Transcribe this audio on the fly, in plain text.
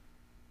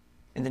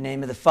In the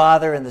name of the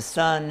Father, and the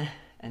Son,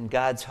 and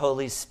God's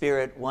Holy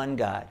Spirit, one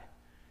God.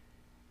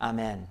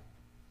 Amen.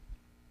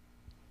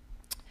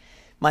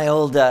 My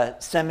old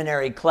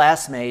seminary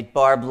classmate,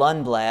 Barb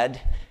Lundblad,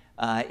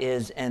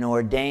 is an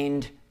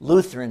ordained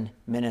Lutheran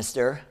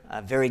minister,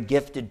 a very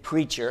gifted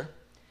preacher,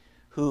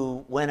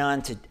 who went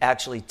on to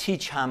actually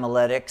teach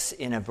homiletics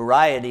in a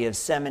variety of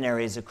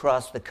seminaries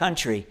across the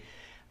country.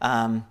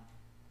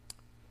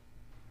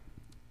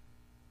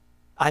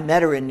 I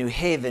met her in New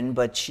Haven,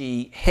 but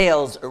she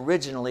hails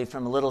originally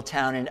from a little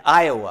town in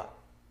Iowa.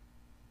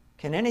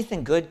 Can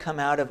anything good come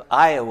out of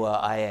Iowa,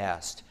 I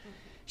asked.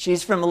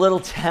 She's from a little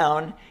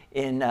town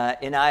in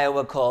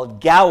Iowa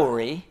called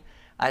Gowrie.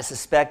 I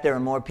suspect there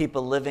are more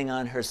people living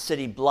on her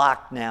city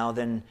block now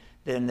than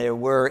there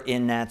were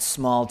in that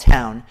small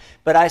town.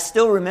 But I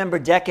still remember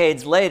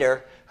decades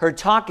later her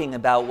talking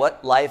about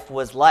what life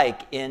was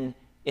like in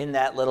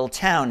that little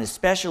town,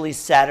 especially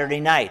Saturday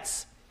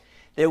nights.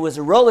 There was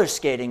a roller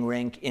skating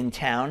rink in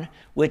town,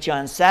 which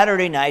on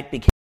Saturday night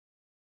became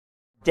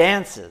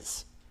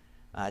dances.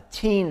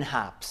 Teen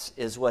hops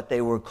is what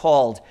they were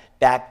called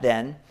back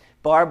then.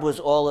 Barb was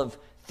all of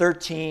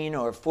 13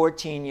 or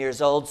 14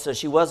 years old, so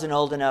she wasn't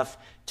old enough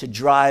to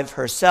drive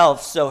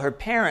herself, so her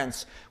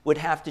parents would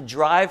have to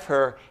drive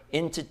her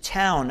into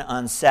town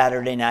on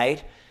Saturday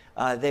night.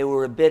 They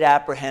were a bit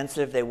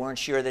apprehensive. They weren't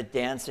sure that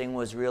dancing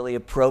was really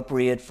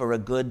appropriate for a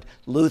good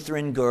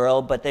Lutheran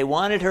girl, but they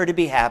wanted her to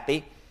be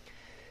happy.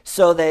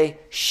 So they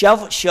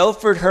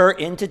chauffeured her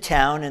into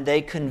town, and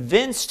they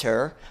convinced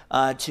her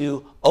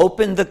to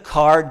open the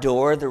car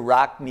door, the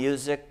rock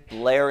music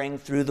blaring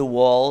through the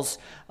walls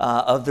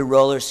of the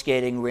roller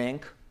skating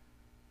rink.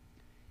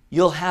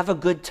 "You'll have a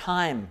good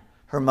time,"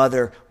 her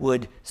mother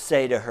would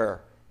say to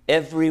her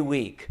every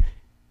week.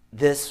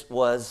 This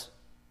was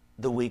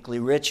the weekly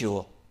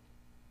ritual.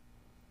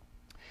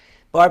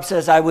 Barb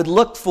says, "I would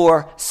look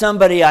for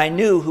somebody I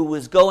knew who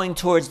was going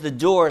towards the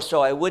door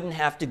so I wouldn't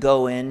have to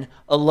go in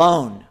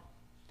alone.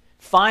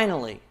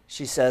 Finally,"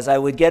 she says, "I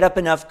would get up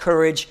enough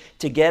courage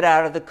to get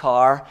out of the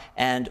car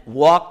and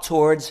walk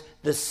towards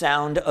the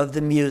sound of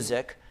the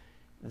music,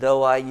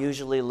 though I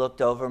usually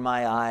looked over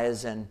my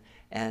eyes and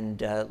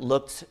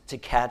looked to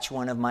catch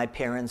one of my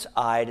parents'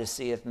 eye to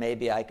see if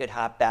maybe I could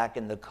hop back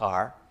in the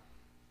car.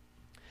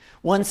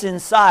 Once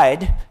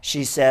inside,"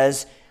 she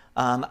says,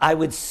 "I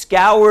would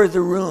scour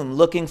the room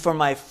looking for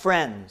my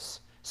friends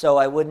so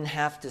I wouldn't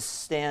have to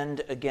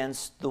stand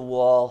against the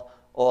wall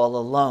all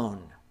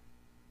alone."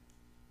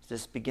 Is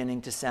this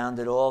beginning to sound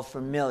at all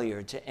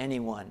familiar to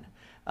anyone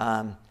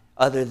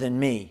other than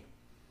me?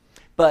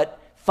 But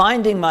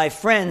finding my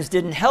friends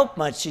didn't help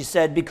much, she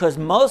said, because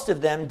most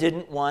of them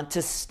didn't want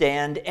to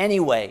stand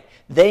anyway.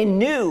 They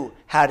knew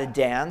how to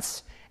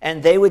dance,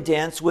 and they would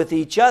dance with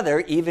each other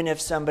even if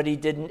somebody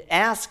didn't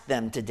ask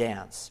them to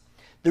dance.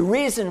 The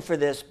reason for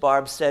this,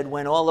 Barb said,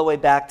 went all the way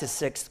back to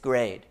 6th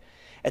grade.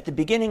 At the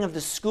beginning of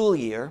the school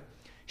year,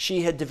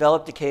 she had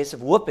developed a case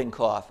of whooping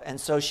cough,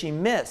 and so she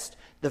missed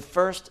the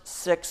first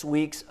 6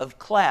 weeks of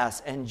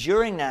class. And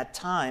during that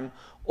time,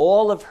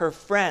 all of her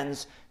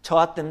friends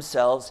taught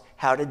themselves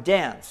how to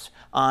dance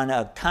on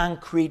a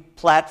concrete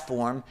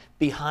platform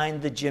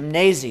behind the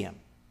gymnasium.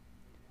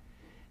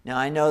 Now,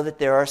 I know that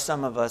there are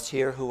some of us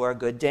here who are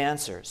good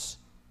dancers.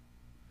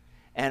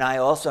 And I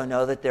also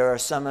know that there are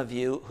some of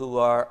you who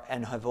are,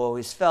 and have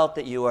always felt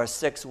that you are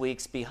 6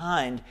 weeks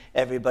behind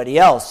everybody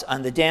else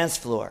on the dance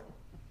floor.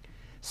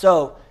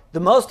 So, the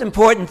most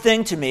important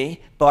thing to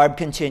me, Barb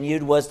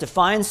continued, was to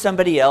find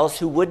somebody else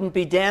who wouldn't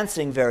be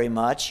dancing very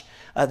much.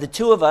 The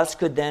two of us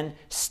could then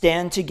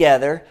stand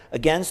together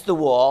against the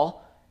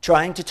wall,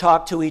 trying to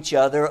talk to each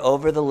other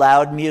over the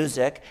loud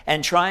music,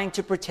 and trying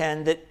to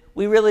pretend that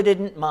we really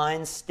didn't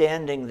mind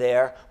standing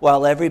there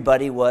while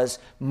everybody was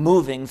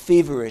moving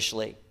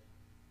feverishly.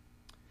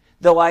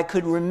 Though I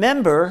could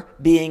remember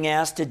being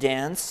asked to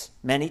dance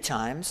many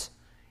times,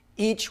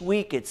 each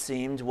week, it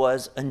seemed,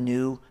 was a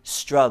new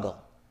struggle.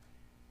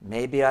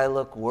 Maybe I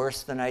look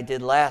worse than I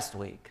did last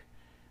week.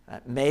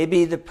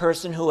 Maybe the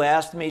person who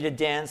asked me to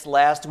dance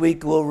last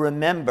week will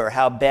remember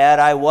how bad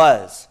I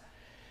was.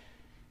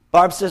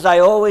 Barb says, I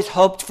always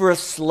hoped for a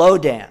slow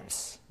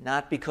dance,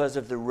 not because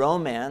of the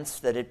romance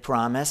that it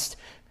promised,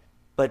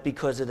 but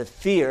because of the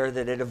fear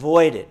that it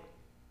avoided.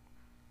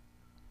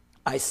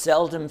 I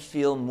seldom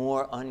feel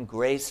more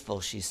ungraceful,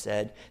 she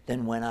said,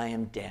 than when I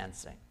am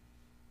dancing,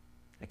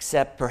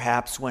 except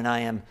perhaps when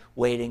I am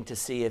waiting to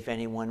see if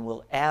anyone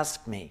will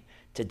ask me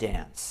to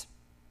dance.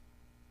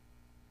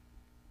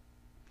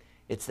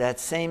 It's that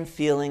same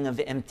feeling of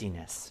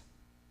emptiness.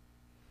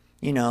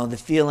 You know, the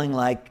feeling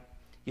like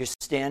you're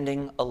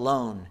standing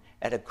alone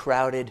at a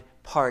crowded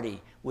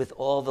party with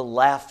all the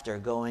laughter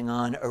going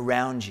on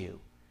around you,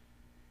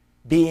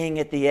 being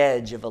at the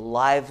edge of a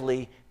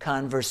lively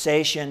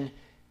conversation,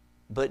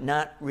 but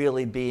not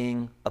really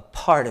being a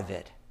part of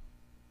it.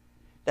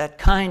 That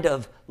kind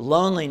of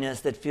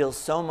loneliness that feels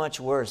so much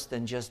worse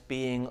than just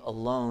being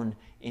alone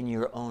in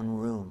your own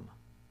room.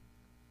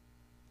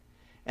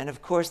 And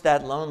of course,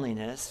 that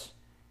loneliness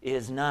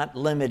is not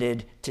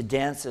limited to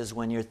dances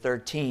when you're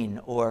 13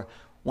 or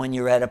when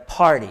you're at a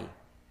party.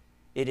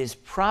 It is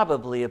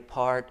probably a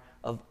part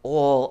of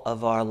all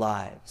of our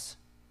lives.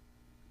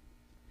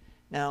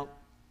 Now,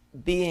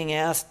 being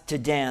asked to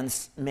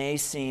dance may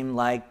seem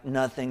like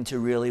nothing to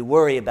really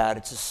worry about.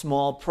 It's a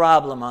small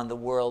problem on the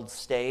world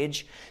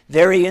stage,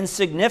 very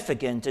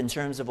insignificant in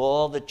terms of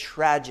all the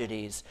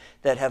tragedies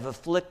that have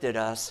afflicted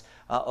us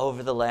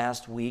over the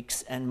last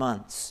weeks and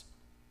months.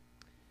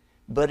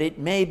 But it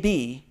may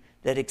be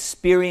that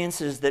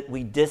experiences that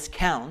we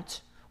discount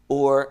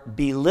or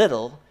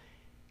belittle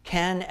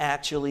can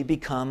actually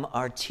become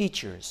our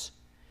teachers,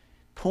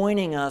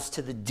 pointing us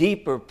to the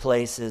deeper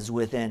places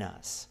within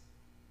us.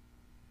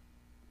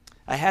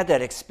 I had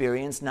that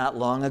experience not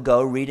long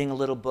ago reading a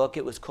little book.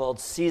 It was called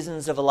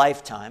Seasons of a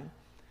Lifetime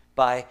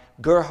by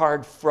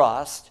Gerhard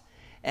Frost.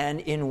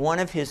 And in one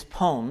of his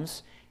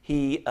poems,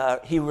 he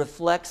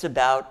reflects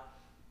about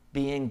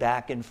being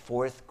back in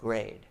 4th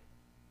grade.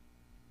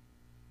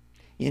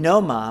 You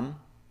know, Mom,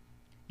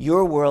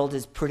 your world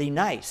is pretty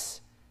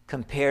nice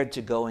compared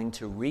to going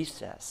to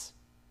recess.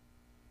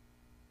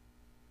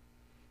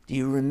 Do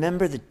you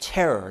remember the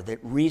terror that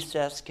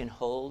recess can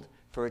hold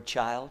for a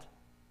child?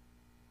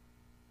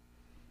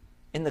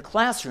 In the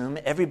classroom,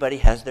 everybody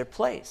has their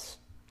place.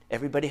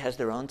 Everybody has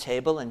their own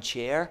table and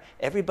chair.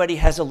 Everybody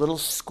has a little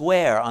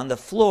square on the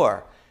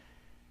floor.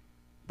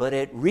 But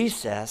at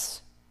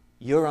recess,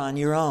 you're on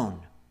your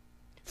own.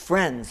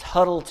 Friends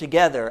huddle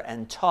together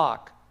and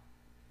talk.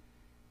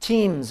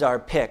 Teams are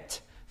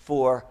picked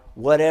for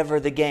whatever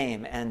the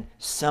game, and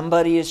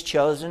somebody is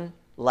chosen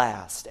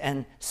last,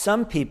 and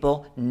some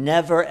people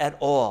never at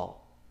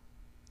all.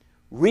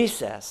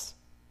 Recess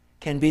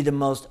can be the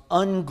most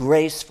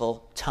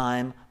ungraceful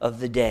time of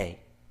the day.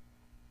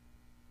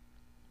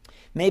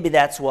 Maybe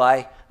that's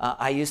why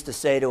I used to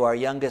say to our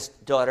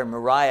youngest daughter,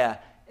 Mariah,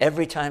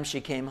 every time she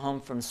came home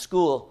from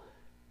school,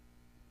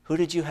 "Who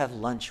did you have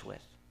lunch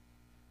with?"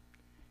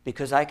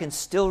 Because I can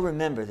still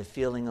remember the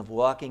feeling of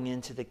walking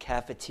into the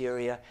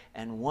cafeteria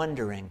and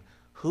wondering,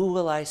 who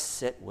will I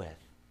sit with?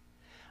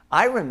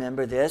 I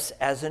remember this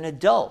as an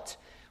adult.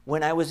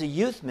 When I was a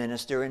youth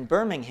minister in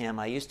Birmingham,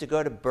 I used to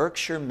go to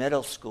Berkshire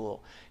Middle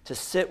School to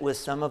sit with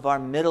some of our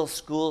middle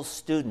school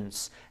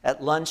students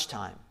at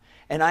lunchtime.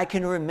 And I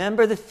can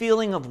remember the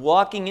feeling of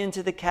walking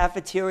into the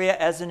cafeteria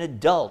as an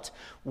adult,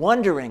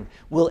 wondering,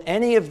 will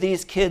any of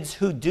these kids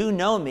who do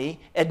know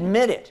me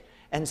admit it?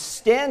 And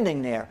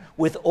standing there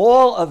with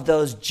all of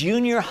those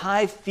junior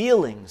high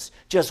feelings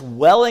just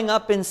welling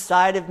up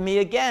inside of me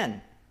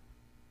again.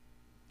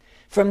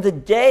 From the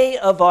day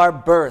of our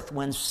birth,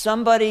 when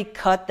somebody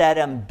cut that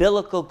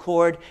umbilical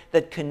cord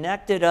that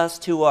connected us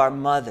to our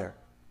mother,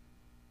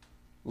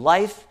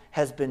 life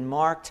has been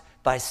marked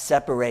by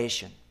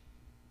separation.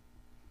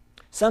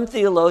 Some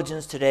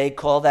theologians today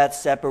call that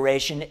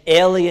separation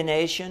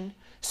alienation.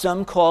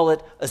 Some call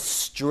it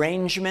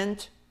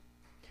estrangement.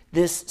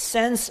 This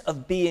sense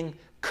of being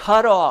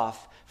cut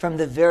off from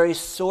the very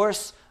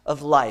source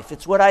of life.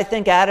 It's what I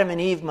think Adam and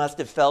Eve must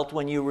have felt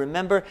when you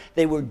remember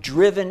they were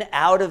driven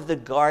out of the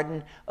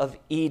Garden of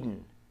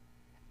Eden.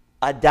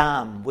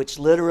 Adam, which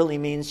literally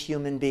means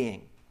human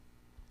being.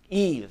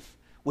 Eve,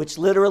 which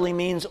literally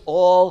means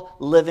all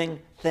living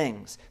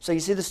things. So you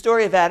see, the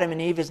story of Adam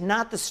and Eve is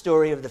not the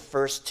story of the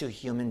first two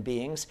human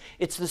beings.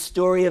 It's the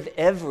story of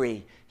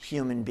every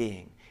human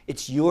being.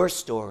 It's your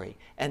story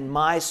and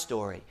my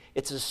story.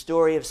 It's a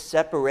story of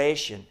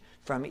separation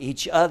from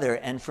each other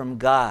and from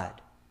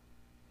God.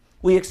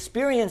 We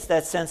experience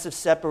that sense of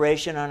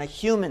separation on a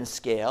human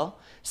scale,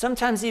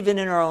 sometimes even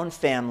in our own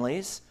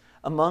families,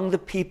 among the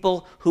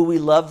people who we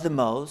love the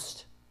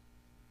most.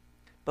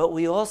 But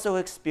we also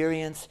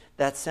experience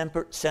that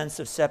sense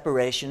of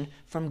separation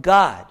from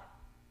God.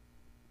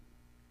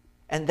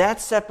 And that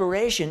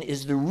separation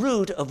is the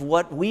root of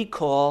what we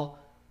call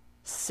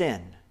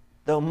sin,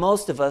 though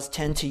most of us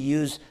tend to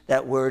use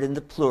that word in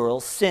the plural,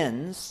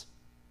 sins.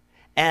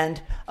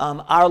 And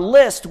our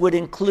list would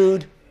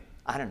include,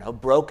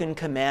 broken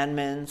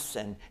commandments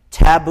and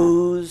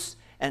taboos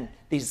and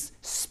these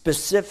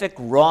specific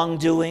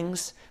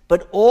wrongdoings.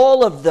 But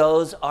all of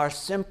those are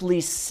simply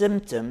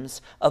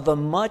symptoms of a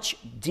much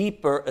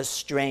deeper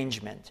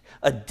estrangement,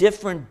 a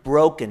different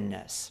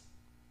brokenness.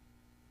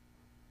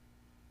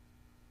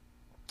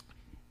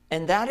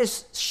 And that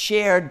is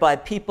shared by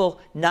people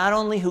not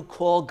only who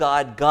call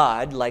God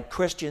God, like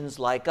Christians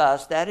like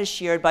us, that is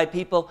shared by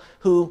people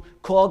who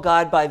call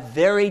God by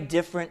very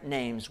different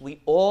names.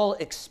 We all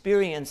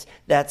experience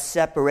that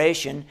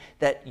separation,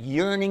 that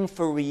yearning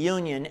for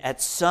reunion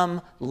at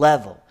some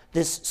level.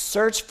 This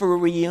search for a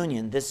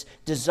reunion, this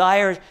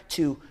desire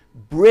to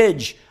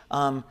bridge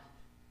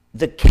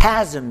the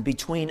chasm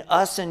between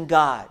us and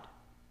God.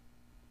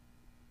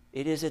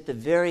 It is at the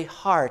very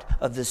heart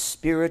of the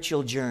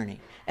spiritual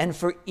journey. And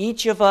for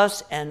each of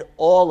us and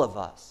all of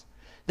us,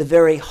 the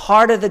very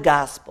heart of the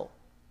gospel,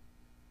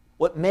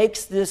 what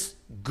makes this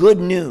good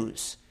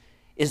news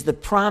is the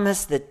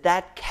promise that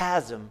that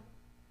chasm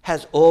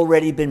has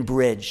already been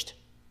bridged.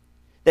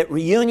 That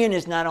reunion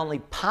is not only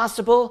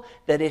possible,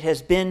 that it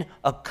has been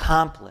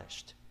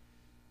accomplished.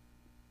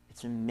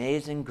 It's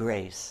amazing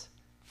grace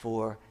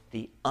for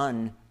the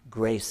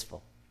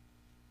ungraceful.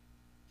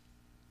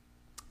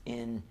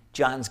 In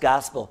John's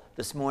Gospel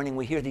this morning,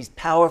 we hear these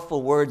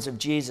powerful words of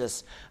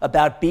Jesus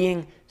about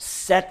being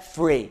set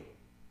free.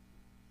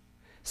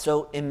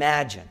 So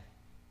imagine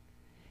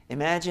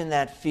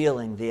that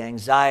feeling, the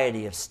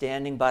anxiety of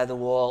standing by the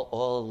wall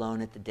all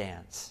alone at the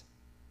dance.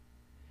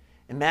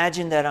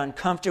 Imagine that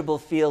uncomfortable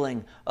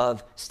feeling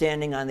of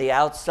standing on the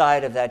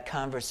outside of that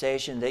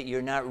conversation that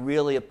you're not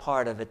really a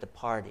part of at the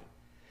party.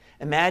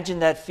 Imagine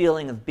that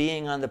feeling of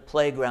being on the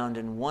playground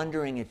and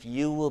wondering if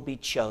you will be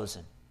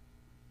chosen.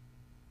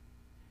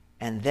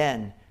 And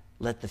then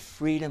let the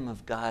freedom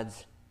of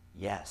God's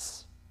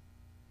yes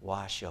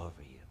wash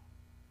over you.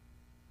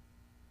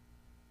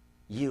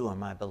 You are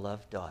my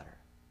beloved daughter.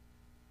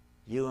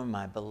 You are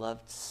my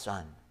beloved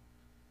son.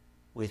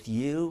 With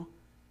you,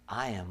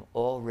 I am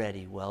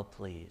already well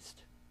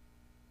pleased.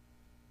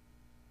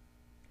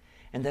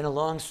 And then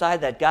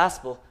alongside that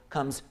gospel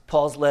comes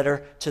Paul's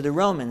letter to the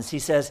Romans. He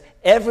says,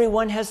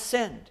 everyone has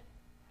sinned.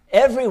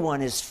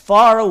 Everyone is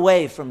far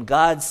away from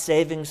God's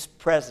saving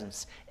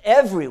presence.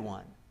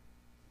 Everyone.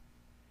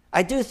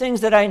 I do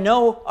things that I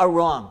know are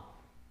wrong.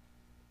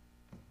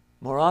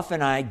 More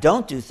often, I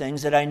don't do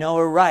things that I know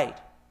are right.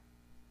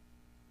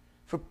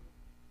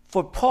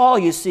 For Paul,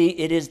 you see,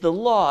 it is the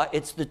law,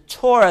 it's the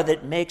Torah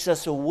that makes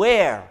us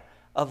aware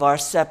of our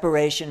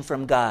separation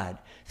from God.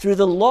 Through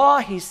the law,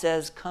 he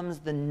says,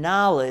 comes the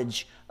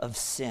knowledge of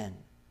sin.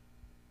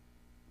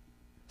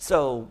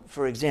 So,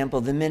 for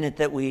example, the minute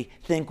that we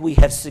think we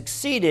have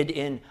succeeded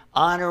in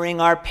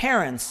honoring our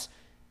parents,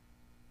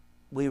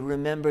 we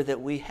remember that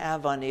we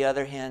have, on the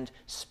other hand,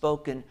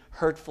 spoken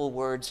hurtful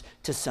words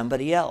to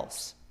somebody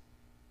else.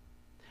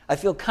 I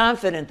feel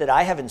confident that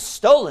I haven't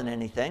stolen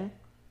anything,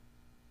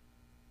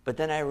 but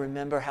then I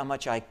remember how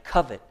much I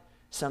covet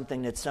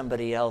something that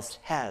somebody else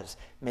has.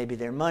 Maybe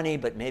their money,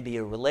 but maybe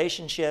a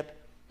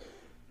relationship,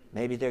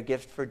 maybe their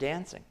gift for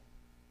dancing.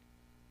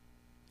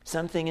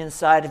 Something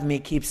inside of me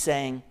keeps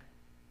saying,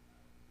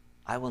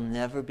 I will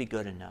never be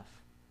good enough.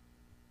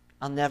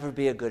 I'll never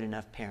be a good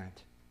enough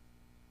parent.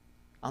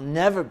 I'll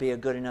never be a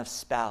good enough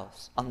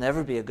spouse. I'll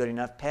never be a good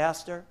enough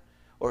pastor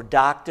or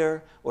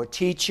doctor or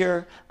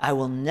teacher. I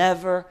will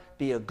never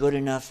be a good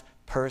enough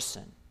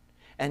person.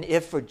 And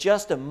if for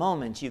just a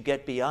moment you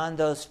get beyond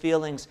those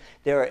feelings,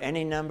 there are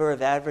any number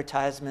of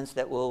advertisements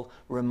that will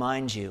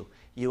remind you,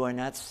 you are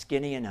not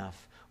skinny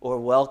enough or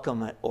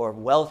welcome or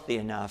wealthy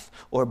enough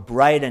or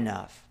bright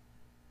enough.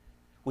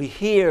 We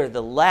hear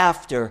the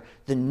laughter,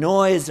 the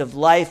noise of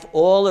life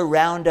all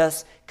around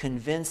us,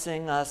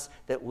 convincing us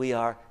that we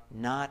are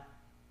not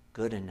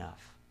good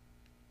enough.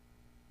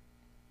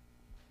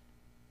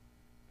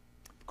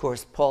 Of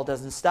course, Paul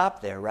doesn't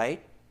stop there,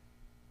 right?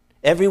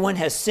 Everyone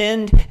has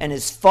sinned and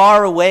is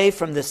far away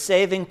from the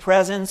saving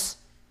presence.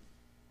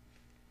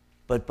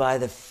 But by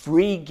the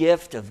free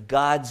gift of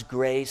God's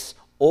grace,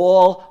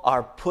 all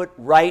are put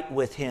right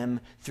with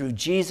him through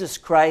Jesus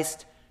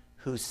Christ,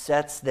 who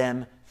sets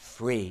them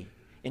free.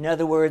 In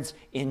other words,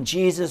 in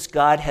Jesus,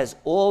 God has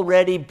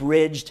already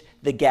bridged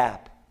the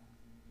gap.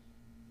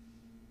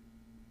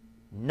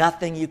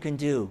 Nothing you can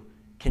do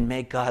can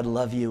make God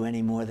love you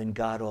any more than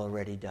God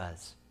already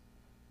does.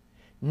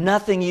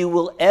 Nothing you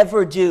will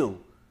ever do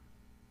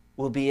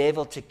will be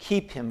able to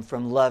keep him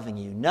from loving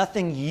you.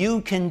 Nothing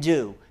you can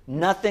do.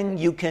 Nothing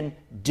you can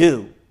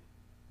do.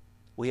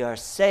 We are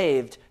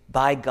saved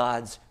by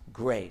God's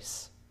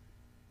grace.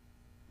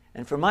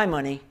 And for my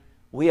money,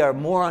 we are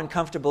more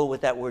uncomfortable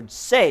with that word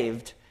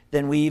saved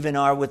than we even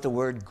are with the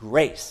word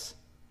grace.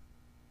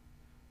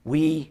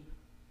 We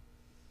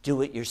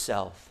do it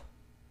yourself.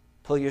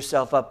 Pull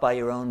yourself up by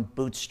your own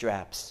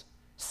bootstraps.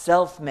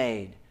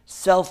 Self-made,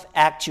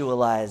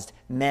 self-actualized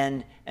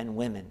men and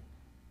women.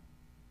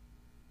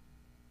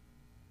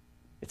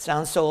 It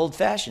sounds so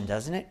old-fashioned,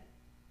 doesn't it?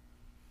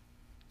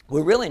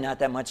 We're really not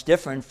that much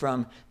different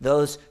from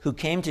those who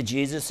came to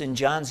Jesus in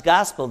John's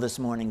Gospel this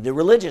morning, the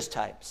religious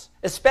types,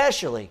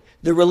 especially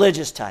the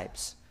religious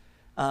types.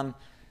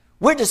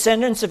 We're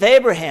descendants of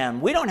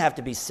Abraham. We don't have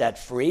to be set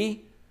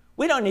free.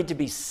 We don't need to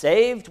be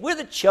saved. We're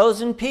the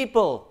chosen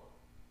people.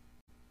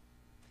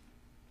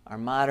 Our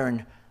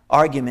modern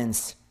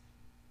arguments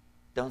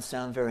don't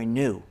sound very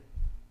new.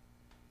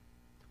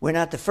 We're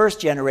not the first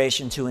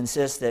generation to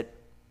insist that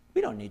we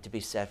don't need to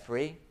be set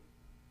free.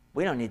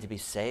 We don't need to be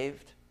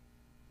saved.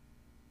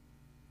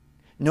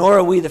 Nor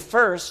are we the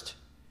first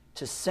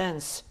to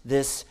sense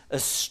this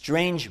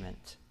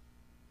estrangement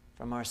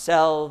from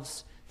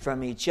ourselves,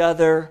 from each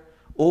other,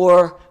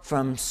 or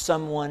from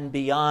someone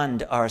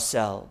beyond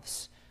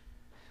ourselves.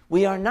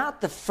 We are not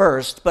the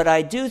first, but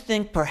I do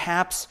think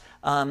perhaps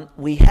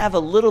we have a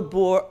little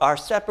more, our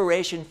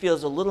separation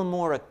feels a little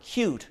more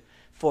acute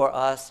for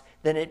us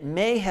than it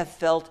may have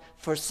felt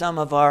for some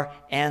of our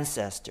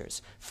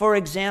ancestors. For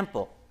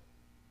example,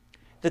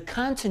 the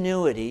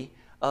continuity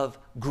of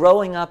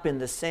growing up in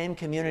the same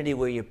community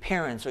where your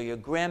parents or your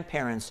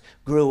grandparents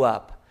grew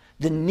up,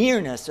 the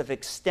nearness of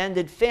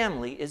extended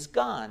family is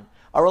gone.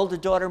 Our older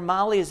daughter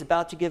Molly is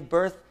about to give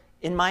birth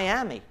in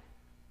Miami.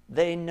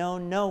 They know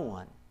no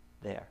one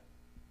there.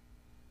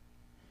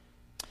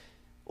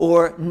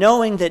 or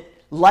knowing that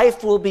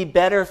life will be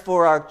better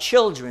for our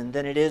children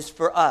than it is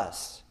for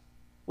us.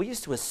 We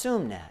used to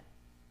assume that,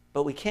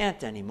 but we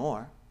can't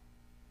anymore.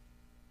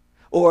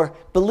 Or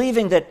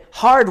believing that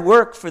hard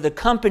work for the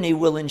company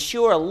will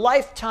ensure a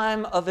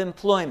lifetime of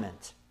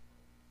employment.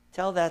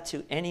 Tell that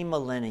to any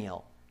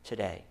millennial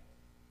today.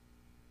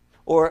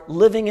 Or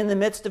living in the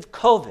midst of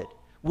COVID.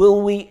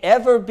 Will we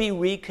ever be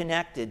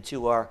reconnected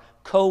to our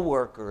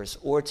co-workers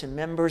or to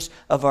members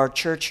of our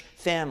church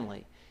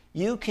family?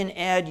 You can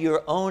add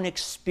your own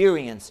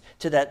experience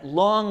to that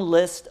long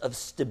list of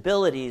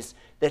stabilities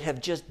that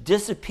have just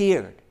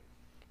disappeared.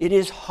 It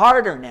is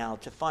harder now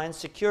to find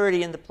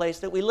security in the place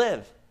that we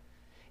live.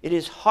 It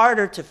is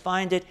harder to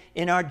find it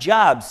in our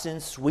jobs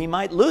since we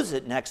might lose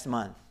it next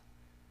month.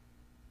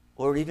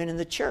 Or even in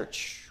the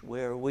church,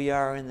 where we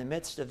are in the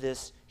midst of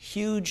this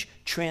huge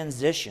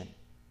transition.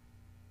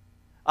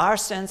 Our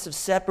sense of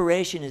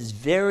separation is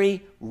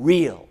very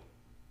real,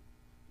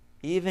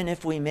 even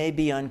if we may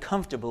be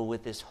uncomfortable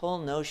with this whole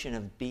notion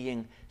of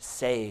being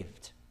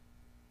saved.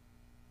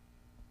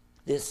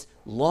 This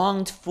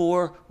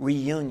longed-for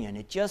reunion,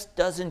 it just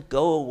doesn't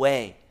go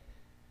away.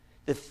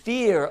 The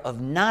fear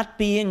of not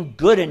being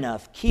good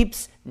enough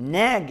keeps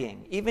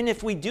nagging, even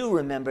if we do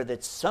remember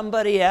that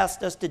somebody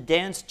asked us to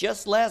dance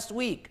just last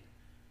week.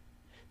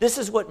 This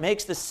is what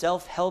makes the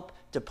self-help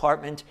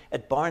department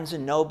at Barnes &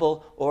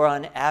 Noble or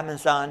on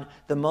Amazon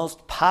the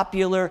most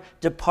popular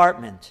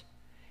department.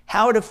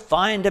 How to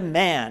find a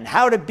man,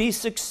 how to be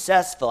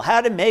successful,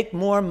 how to make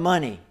more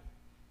money.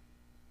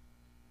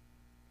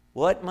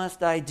 What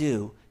must I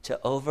do to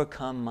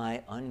overcome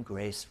my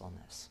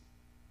ungracefulness?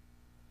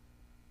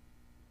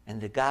 And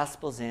the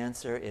gospel's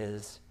answer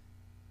is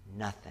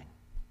nothing.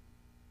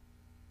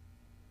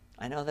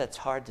 I know that's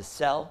hard to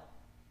sell.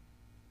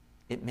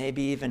 It may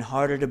be even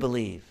harder to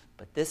believe,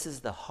 but this is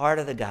the heart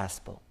of the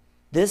gospel.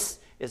 This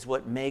is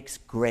what makes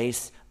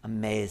grace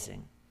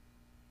amazing.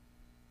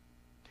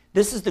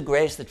 This is the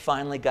grace that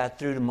finally got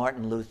through to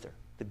Martin Luther,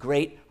 the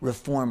great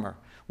reformer,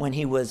 when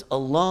he was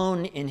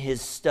alone in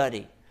his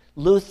study.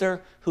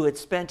 Luther, who had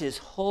spent his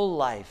whole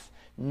life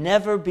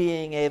never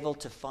being able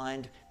to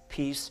find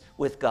peace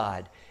with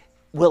God.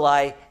 Will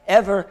I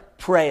ever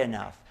pray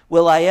enough?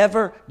 Will I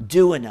ever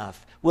do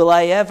enough? Will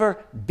I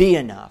ever be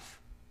enough?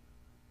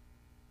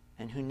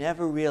 And who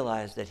never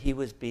realized that he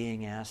was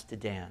being asked to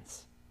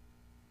dance.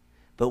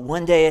 But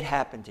one day it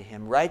happened to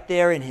him, right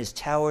there in his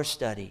tower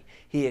study.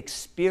 He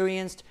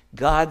experienced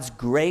God's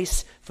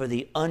grace for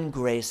the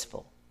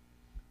ungraceful.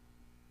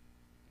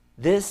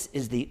 This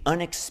is the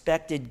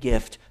unexpected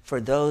gift for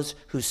those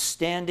who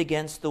stand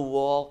against the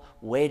wall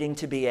waiting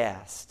to be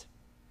asked.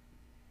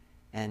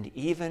 And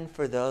even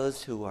for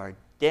those who are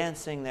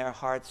dancing their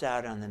hearts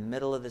out on the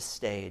middle of the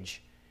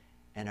stage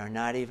and are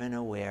not even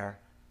aware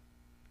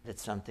that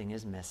something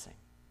is missing.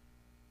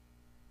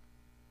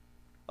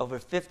 Over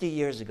 50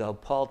 years ago,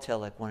 Paul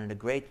Tillich, one of the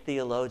great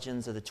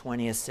theologians of the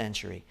 20th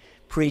century,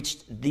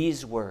 preached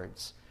these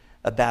words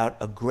about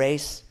a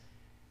grace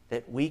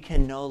that we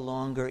can no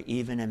longer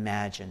even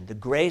imagine, the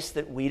grace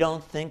that we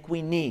don't think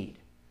we need,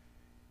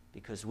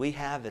 because we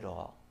have it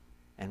all,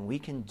 and we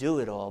can do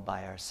it all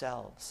by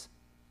ourselves.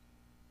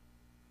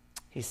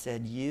 He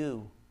said,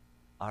 you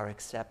are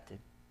accepted.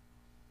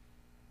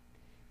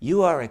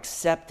 You are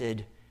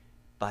accepted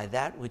by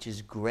that which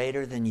is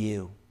greater than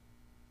you,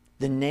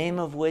 the name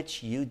of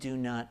which you do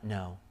not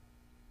know.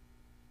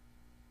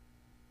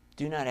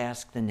 Do not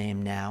ask the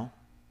name now.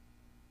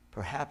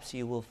 Perhaps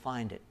you will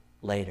find it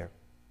later.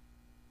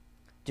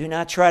 Do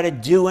not try to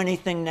do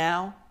anything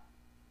now.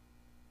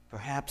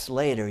 Perhaps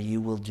later you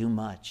will do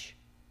much.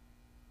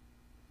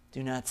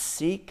 Do not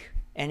seek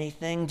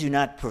anything. Do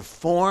not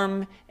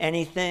perform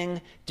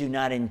anything. Do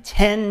not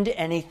intend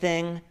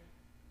anything.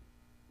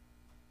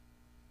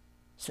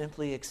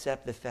 Simply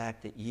accept the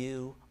fact that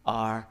you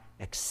are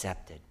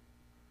accepted.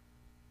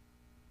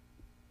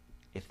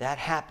 If that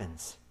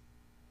happens,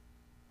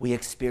 we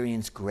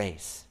experience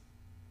grace.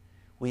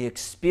 We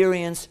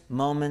experience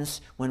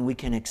moments when we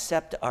can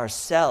accept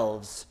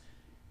ourselves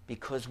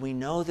because we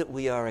know that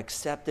we are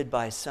accepted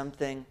by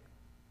something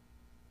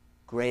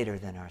greater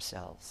than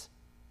ourselves.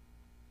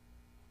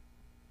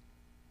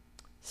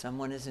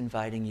 Someone is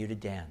inviting you to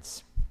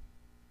dance,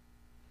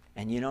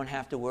 and you don't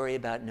have to worry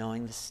about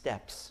knowing the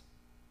steps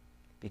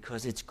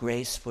because it's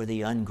grace for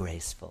the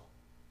ungraceful.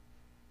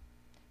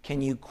 Can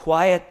you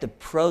quiet the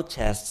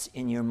protests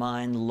in your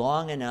mind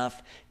long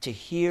enough to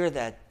hear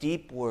that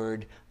deep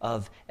word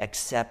of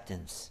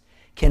acceptance?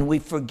 Can we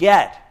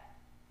forget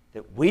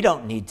that we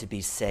don't need to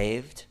be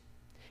saved?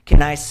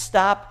 Can I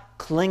stop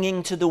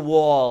clinging to the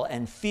wall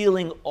and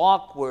feeling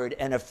awkward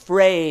and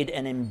afraid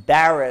and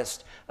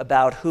embarrassed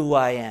about who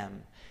I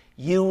am?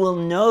 You will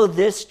know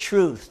this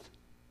truth,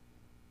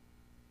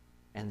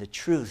 and the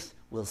truth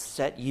will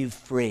set you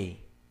free.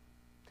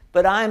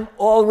 But I'm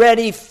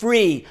already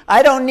free.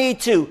 I don't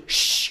need to.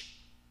 Shh,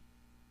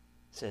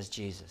 says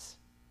Jesus.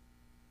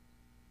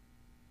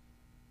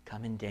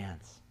 Come and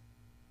dance.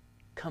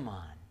 Come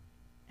on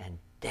and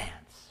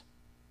dance.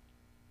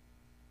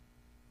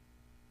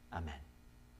 Amen.